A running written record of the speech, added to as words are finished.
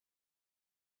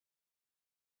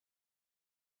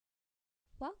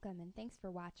Welcome and thanks for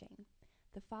watching.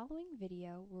 The following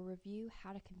video will review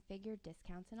how to configure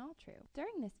discounts in Altru.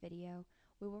 During this video,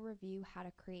 we will review how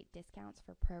to create discounts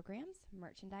for programs,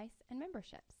 merchandise, and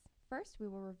memberships. First, we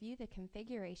will review the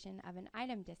configuration of an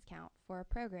item discount for a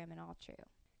program in Altru.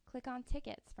 Click on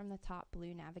Tickets from the top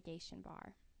blue navigation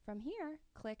bar. From here,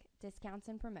 click Discounts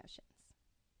and Promotions.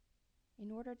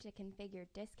 In order to configure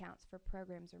discounts for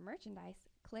programs or merchandise,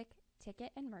 click Ticket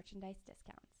and Merchandise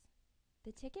Discounts.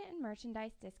 The Ticket and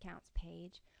Merchandise Discounts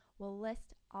page will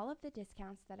list all of the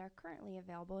discounts that are currently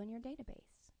available in your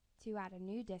database. To add a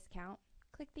new discount,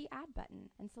 click the Add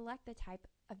button and select the type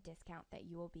of discount that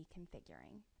you will be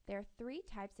configuring. There are three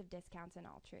types of discounts in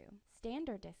Altru.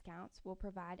 Standard discounts will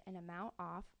provide an amount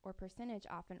off or percentage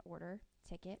off an order,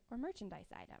 ticket, or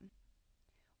merchandise item.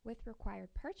 With required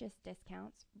purchase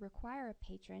discounts, require a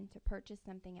patron to purchase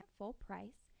something at full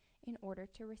price in order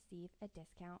to receive a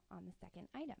discount on the second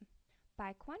item.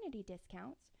 By quantity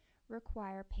discounts,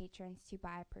 require patrons to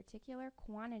buy a particular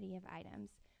quantity of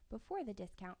items before the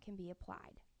discount can be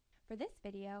applied. For this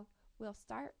video, we'll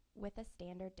start with a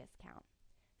standard discount.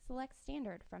 Select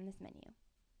Standard from this menu.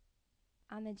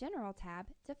 On the General tab,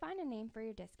 define a name for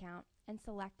your discount and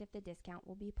select if the discount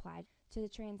will be applied to the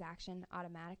transaction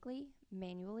automatically,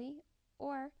 manually,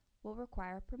 or will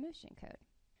require a promotion code.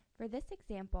 For this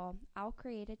example, I'll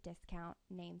create a discount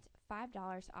named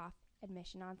 $5 off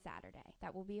admission on Saturday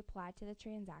that will be applied to the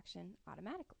transaction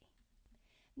automatically.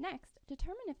 Next,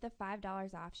 determine if the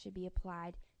 $5 off should be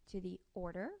applied to the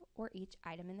order or each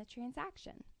item in the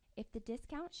transaction. If the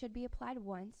discount should be applied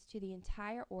once to the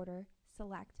entire order,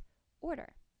 select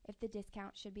Order. If the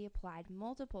discount should be applied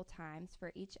multiple times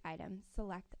for each item,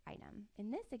 select Item. In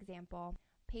this example,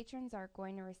 patrons are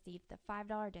going to receive the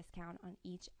 $5 discount on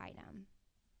each item.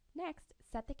 Next,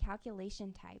 set the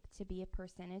calculation type to be a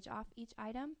percentage off each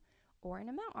item or an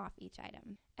amount off each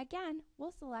item. Again,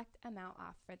 we'll select amount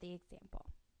off for the example.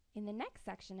 In the next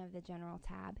section of the General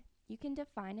tab, you can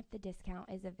define if the discount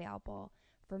is available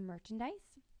for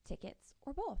merchandise, tickets,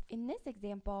 or both. In this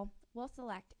example, we'll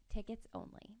select Tickets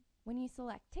only. When you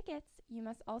select Tickets, you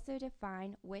must also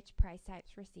define which price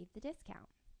types receive the discount.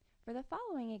 For the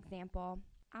following example,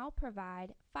 I'll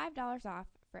provide $5 off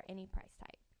for any price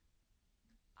type.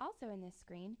 Also in this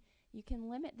screen, you can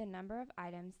limit the number of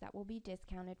items that will be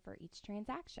discounted for each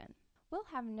transaction. We'll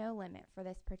have no limit for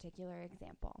this particular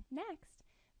example. Next,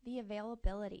 the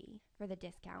availability for the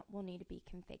discount will need to be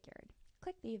configured.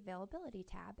 Click the Availability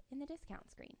tab in the discount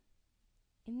screen.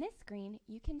 In this screen,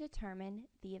 you can determine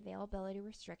the availability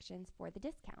restrictions for the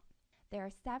discount. There are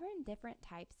 7 different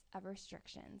types of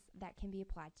restrictions that can be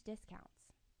applied to discounts.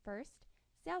 First,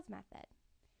 sales method.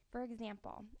 For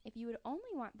example, if you would only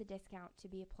want the discount to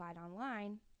be applied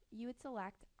online, you would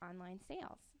select Online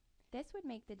Sales. This would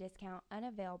make the discount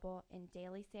unavailable in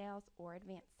daily sales or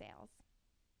advanced sales.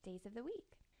 Days of the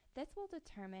week. This will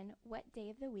determine what day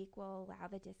of the week will allow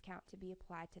the discount to be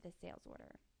applied to the sales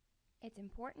order. It's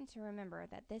important to remember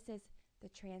that this is the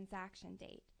transaction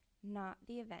date, not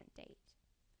the event date.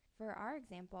 For our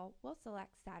example, we'll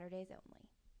select Saturdays only.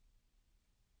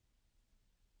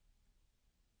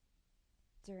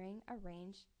 During a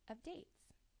range of dates.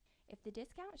 If the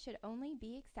discount should only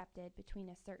be accepted between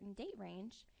a certain date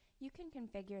range, you can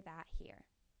configure that here.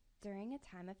 During a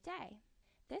time of day.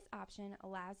 This option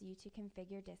allows you to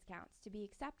configure discounts to be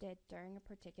accepted during a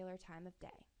particular time of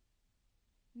day.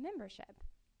 Membership.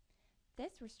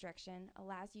 This restriction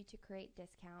allows you to create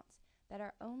discounts that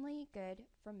are only good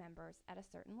for members at a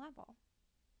certain level.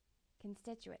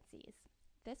 Constituencies.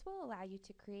 This will allow you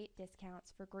to create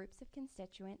discounts for groups of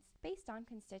constituents based on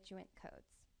constituent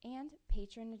codes. And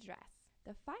patron address.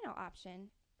 The final option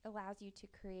allows you to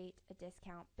create a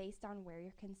discount based on where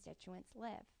your constituents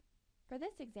live. For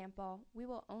this example, we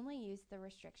will only use the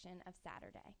restriction of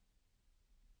Saturday.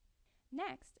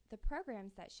 Next, the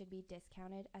programs that should be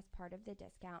discounted as part of the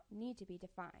discount need to be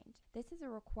defined. This is a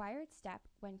required step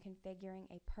when configuring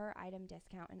a per item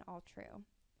discount in Altru.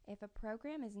 If a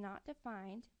program is not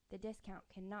defined, the discount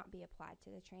cannot be applied to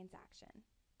the transaction.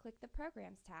 Click the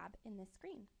Programs tab in this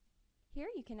screen. Here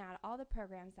you can add all the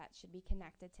programs that should be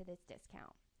connected to this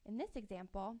discount. In this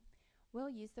example, we'll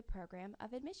use the program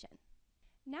of admission.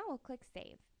 Now we'll click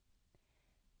Save.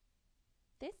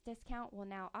 This discount will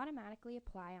now automatically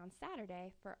apply on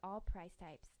Saturday for all price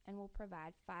types and will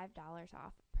provide $5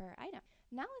 off per item.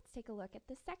 Now let's take a look at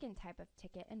the second type of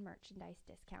ticket and merchandise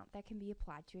discount that can be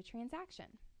applied to a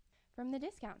transaction. From the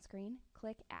discount screen,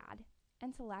 click Add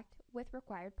and select With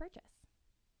Required Purchase.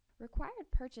 Required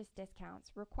purchase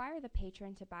discounts require the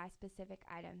patron to buy specific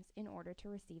items in order to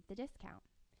receive the discount.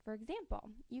 For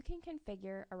example, you can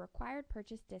configure a required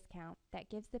purchase discount that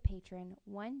gives the patron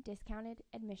one discounted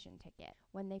admission ticket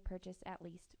when they purchase at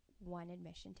least one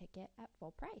admission ticket at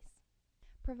full price.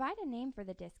 Provide a name for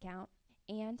the discount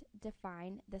and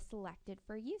define the selected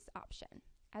for use option,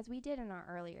 as we did in our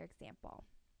earlier example.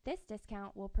 This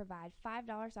discount will provide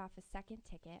 $5 off a second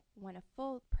ticket when a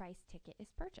full price ticket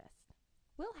is purchased.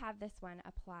 We'll have this one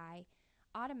apply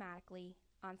automatically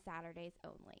on Saturdays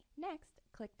only. Next,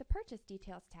 click the Purchase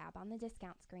Details tab on the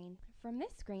discount screen. From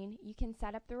this screen, you can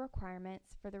set up the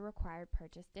requirements for the required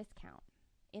purchase discount.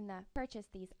 In the Purchase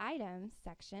These Items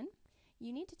section,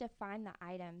 you need to define the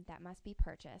item that must be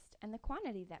purchased and the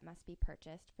quantity that must be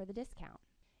purchased for the discount.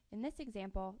 In this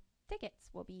example, tickets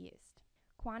will be used.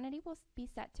 Quantity will be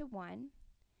set to 1,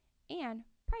 and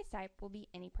price type will be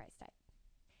any price type.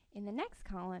 In the next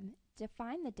column,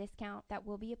 define the discount that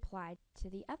will be applied to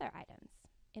the other items.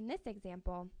 In this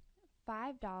example,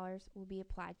 $5 will be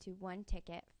applied to one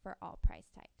ticket for all price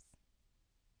types.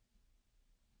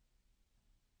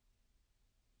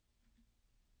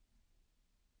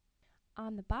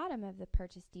 On the bottom of the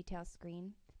Purchase Details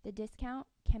screen, the discount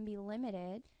can be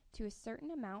limited to a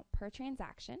certain amount per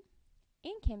transaction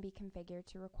and can be configured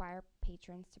to require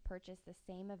patrons to purchase the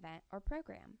same event or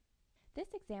program.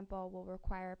 This example will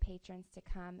require patrons to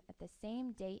come at the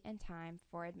same date and time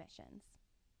for admissions.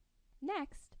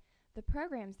 Next, the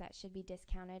programs that should be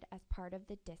discounted as part of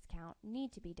the discount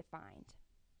need to be defined.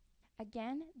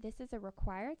 Again, this is a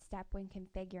required step when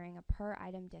configuring a per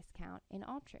item discount in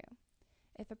Altru.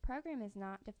 If a program is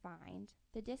not defined,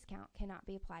 the discount cannot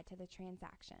be applied to the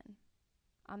transaction.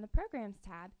 On the Programs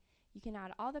tab, you can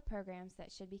add all the programs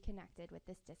that should be connected with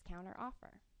this discount or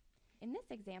offer. In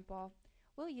this example,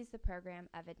 we'll use the program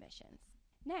of admissions.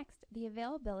 Next, the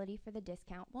availability for the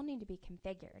discount will need to be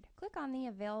configured. Click on the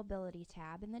Availability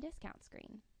tab in the discount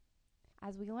screen.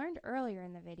 As we learned earlier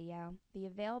in the video, the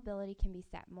availability can be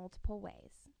set multiple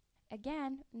ways.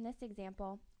 Again, in this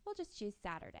example, we'll just choose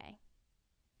Saturday.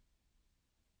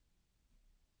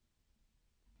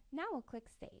 Now we'll click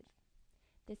Save.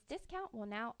 This discount will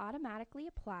now automatically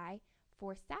apply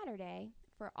for Saturday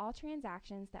for all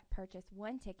transactions that purchase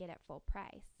one ticket at full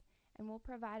price, and will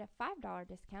provide a $5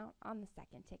 discount on the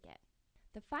second ticket.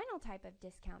 The final type of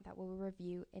discount that we'll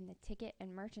review in the Ticket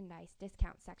and Merchandise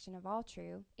discount section of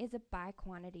Altru is a by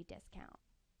quantity discount.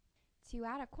 To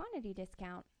add a quantity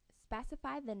discount,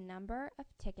 specify the number of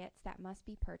tickets that must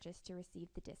be purchased to receive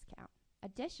the discount.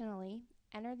 Additionally,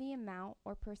 enter the amount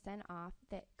or percent off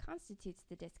that constitutes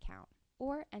the discount,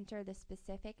 or enter the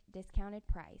specific discounted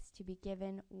price to be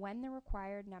given when the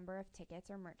required number of tickets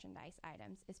or merchandise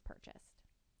items is purchased.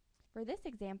 For this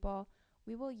example,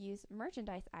 we will use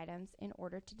merchandise items in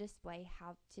order to display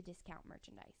how to discount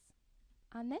merchandise.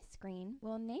 On this screen,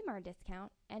 we'll name our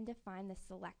discount and define the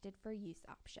Selected for Use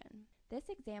option. This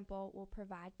example will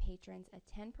provide patrons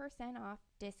a 10% off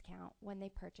discount when they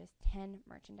purchase 10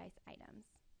 merchandise items.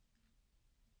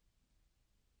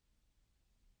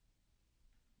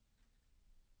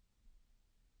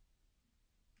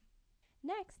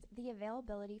 Next, the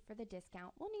availability for the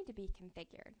discount will need to be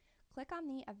configured. Click on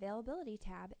the Availability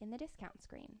tab in the discount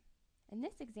screen. In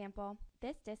this example,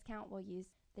 this discount will use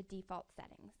the default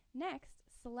settings. Next,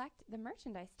 select the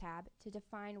Merchandise tab to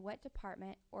define what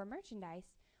department or merchandise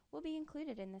will be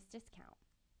included in this discount.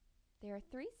 There are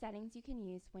 3 settings you can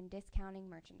use when discounting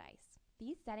merchandise.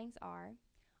 These settings are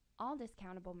all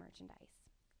discountable merchandise.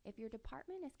 If your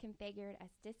department is configured as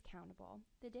discountable,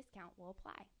 the discount will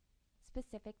apply.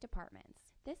 Specific departments.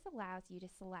 This allows you to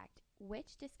select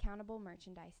which discountable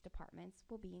merchandise departments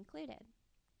will be included.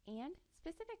 And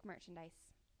specific merchandise.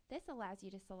 This allows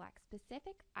you to select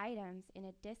specific items in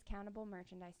a discountable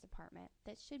merchandise department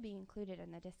that should be included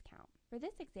in the discount. For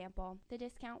this example, the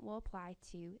discount will apply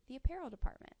to the apparel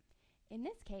department. In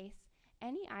this case,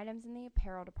 any items in the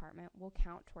apparel department will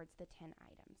count towards the 10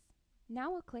 items.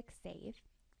 Now we'll click Save,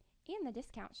 and the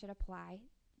discount should apply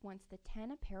once the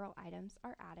 10 apparel items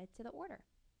are added to the order.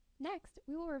 Next,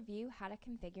 we will review how to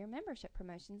configure membership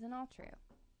promotions in Altru.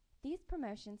 These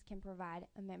promotions can provide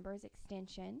a member's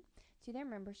extension to their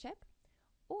membership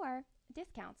or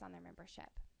discounts on their membership.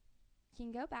 You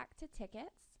can go back to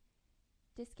Tickets,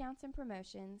 Discounts and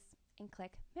Promotions, and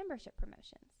click Membership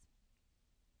Promotions.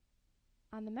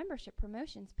 On the Membership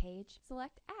Promotions page,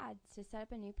 select Add to set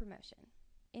up a new promotion.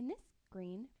 In this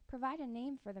screen, provide a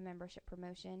name for the membership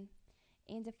promotion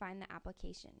and define the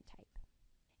application type.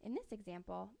 In this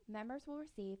example, members will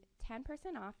receive 10%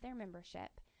 off their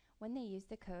membership when they use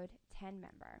the code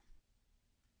 10member.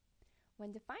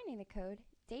 When defining the code,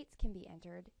 dates can be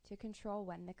entered to control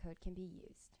when the code can be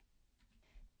used.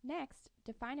 Next,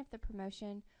 define if the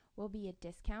promotion will be a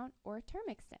discount or a term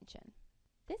extension.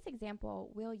 This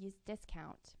example will use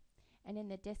discount, and in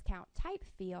the discount type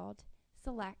field,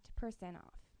 select percent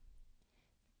off.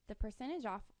 The percentage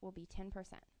off will be 10%.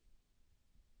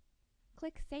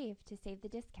 Click Save to save the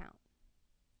discount.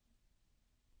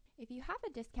 If you have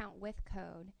a discount with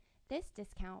code, this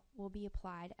discount will be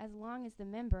applied as long as the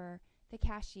member, the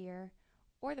cashier,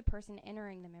 or the person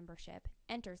entering the membership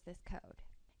enters this code.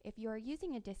 If you are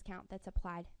using a discount that's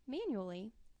applied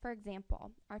manually, for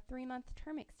example, our 3-month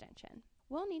term extension,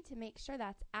 we'll need to make sure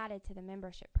that's added to the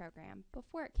membership program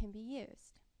before it can be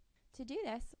used. To do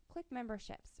this, click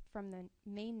Memberships from the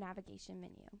main navigation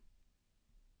menu.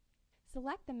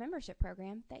 Select the membership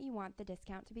program that you want the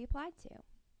discount to be applied to.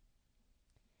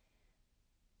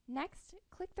 Next,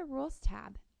 click the Rules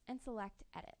tab and select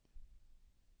Edit.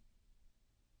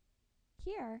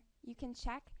 Here, you can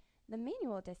check the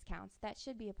manual discounts that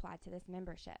should be applied to this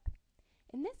membership.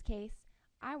 In this case,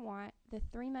 I want the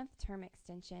 3-month term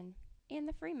extension and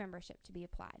the free membership to be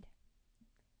applied.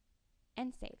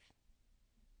 And save.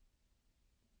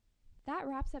 That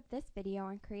wraps up this video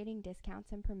on creating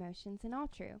discounts and promotions in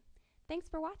Altru. Thanks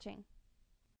for watching.